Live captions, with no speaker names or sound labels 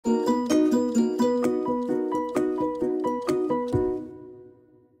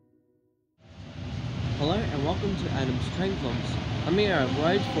to Adam's Train Vlogs. I'm here at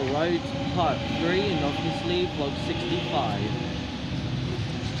Rhodes for Rhodes Part 3 and obviously Vlog 65.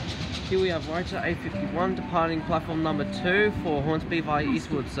 Here we have Writer A51 departing platform number 2 for Hornsby via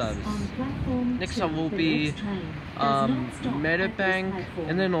Eastwood service. Next up will be Meadowbank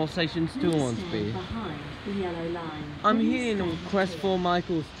and then all stations to Hornsby. I'm here in request for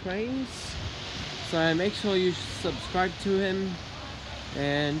Michael's Trains, so make sure you subscribe to him,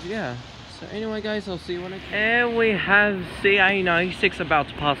 and yeah. So anyway guys, I'll see you when I can. And we have CA96 about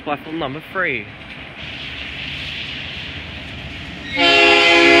to pass platform number 3.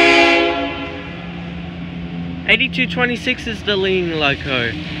 (8226) is the leading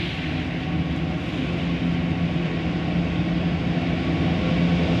loco.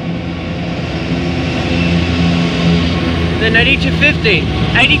 Then 8250,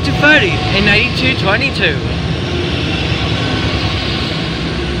 8230, and 8222.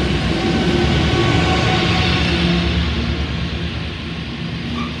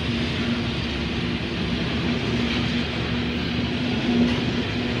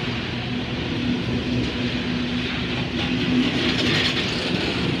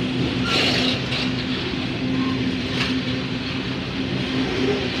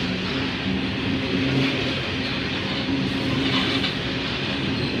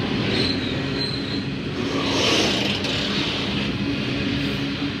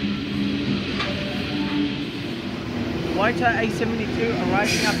 Writer A72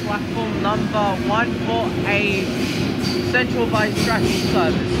 arriving at platform number 1 for a Central by Stratford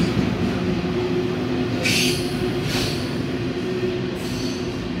service.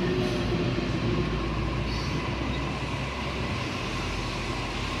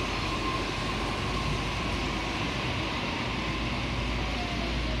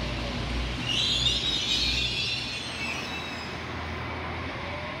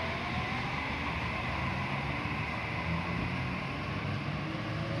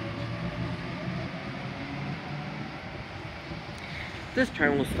 This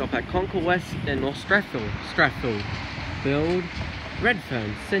train will stop at Concord West, then North Strathfield, Build,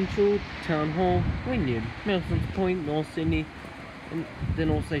 Redfern, Central, Town Hall, Wynyard, Milton's Point, North Sydney, and then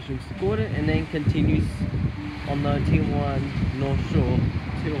all stations to Gordon, and then continues on the T1 North Shore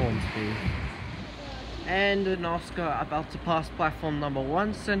to Hornsby. And an Oscar about to pass platform number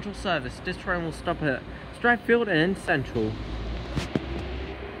 1, Central service. This train will stop at Strathfield and then Central.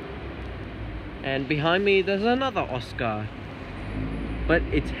 And behind me there's another Oscar, but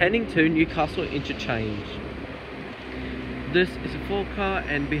it's heading to Newcastle Interchange. This is a 4 car,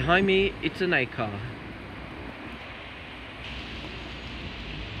 and behind me it's an 8 car.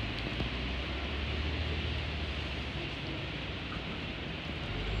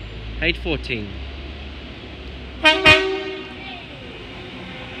 (814).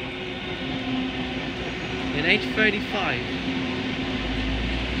 And 835.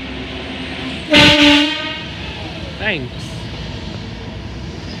 Thanks.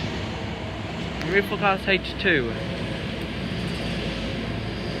 Forecast H2.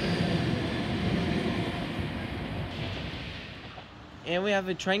 And we have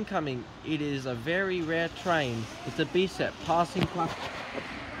a train coming. It is a very rare train. It's a B-set passing platform.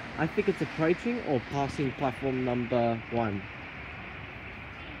 I think it's approaching or passing platform number 1.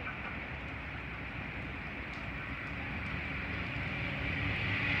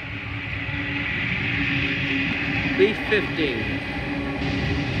 B15.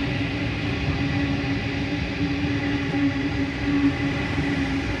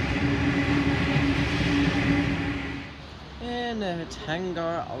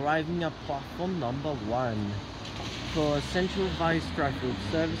 Hangar arriving at platform number 1 for Central via Stratford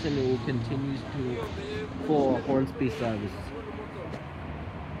service, and it will continue for Hornsby service.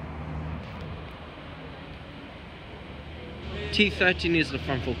 T13 is the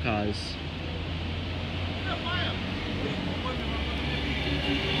front 4 cars.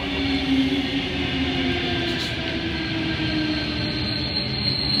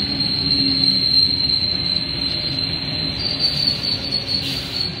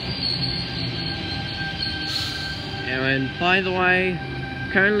 And by the way,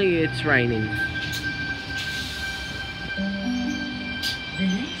 currently it's raining. The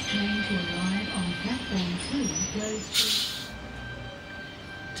next train to arrive on platform 2 goes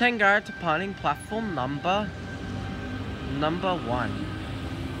to Tangar departing platform number 1.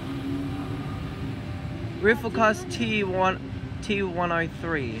 Rear forecast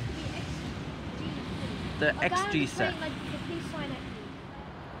T103. The XG set.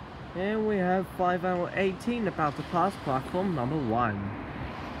 And we have 5 hour 18 about to pass platform number 1.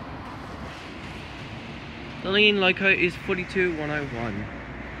 The lean loco is 42101.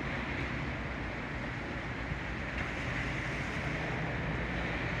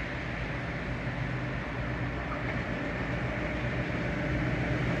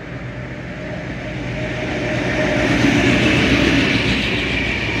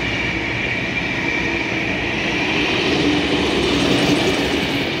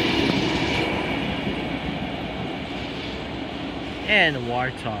 and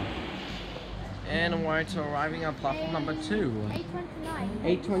Warta. And Warta arriving at platform number 2. 829.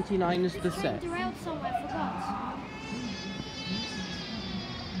 829 is the set. Derailed somewhere, forgot.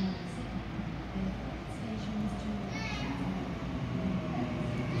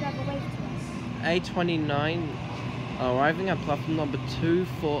 Drive away to us. 829 arriving at platform number 2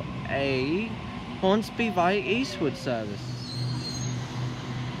 for a Hornsby via Eastwood service.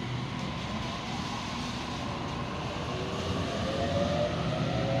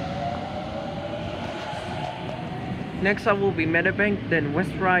 Next up will be Meadowbank, then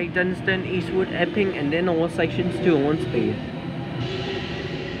West Ryde, Dunstan, Eastwood, Epping, and then all sections to Hornsby.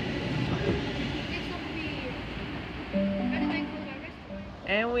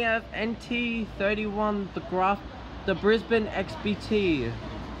 And we have NT31, the Brisbane XBT.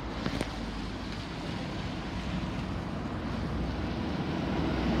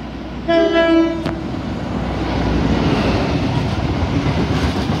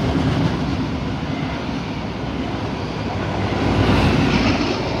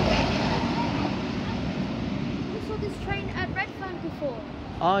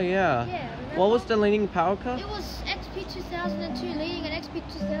 Oh yeah. What was the leading power car? It was XP 2002 leading and XP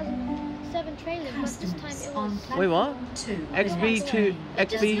 2007 trailing, but this time it was... Wait, what? XB2,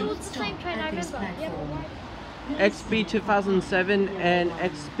 It was the same train, I remember. Yeah, XB 2007 and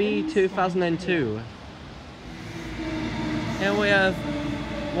XB 2002. And we have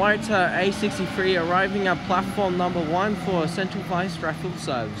Warta A63 arriving at platform number 1 for Central via Strathfield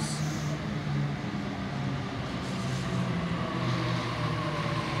service.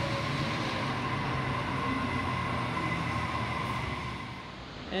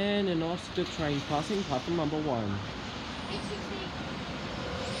 And an Oscar train passing platform number 1.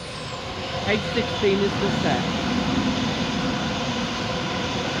 816 is the set.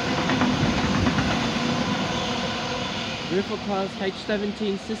 Riffle Class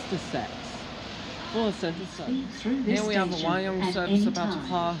H17 sister sets for Central service. Here we have a Wyong service about to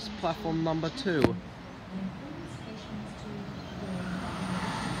pass platform number 2.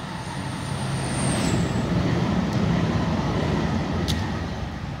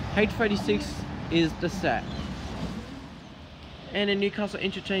 H36 is the set. And a Newcastle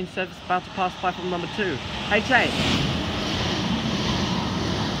interchange service about to pass platform number 2. H8.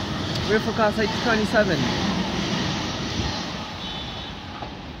 Riffle Class H27.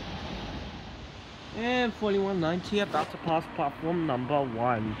 And 4190 about to pass platform number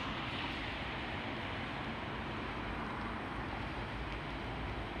 1.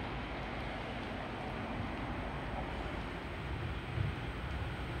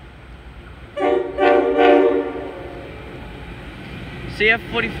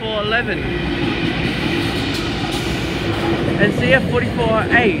 CF4411 and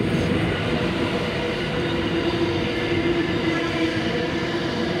CF448.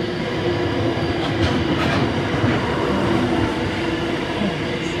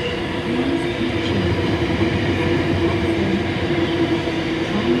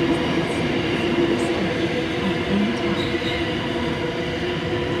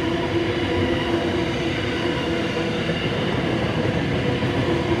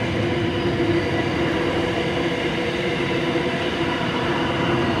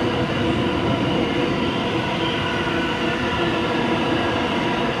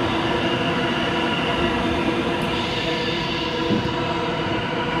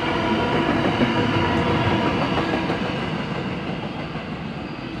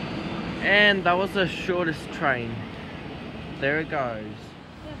 And that was the shortest train. There it goes.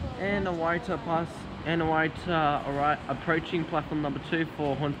 And a Warta pass and a Warta approaching platform number 2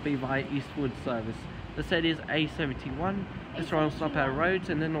 for Hornsby via Eastwood service. The set is A71. This roll stop at Rhodes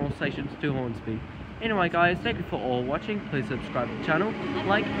and then all stations to Hornsby. Anyway guys, thank you for all watching. Please subscribe to the channel,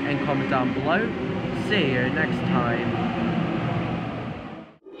 like and comment down below. See you next time.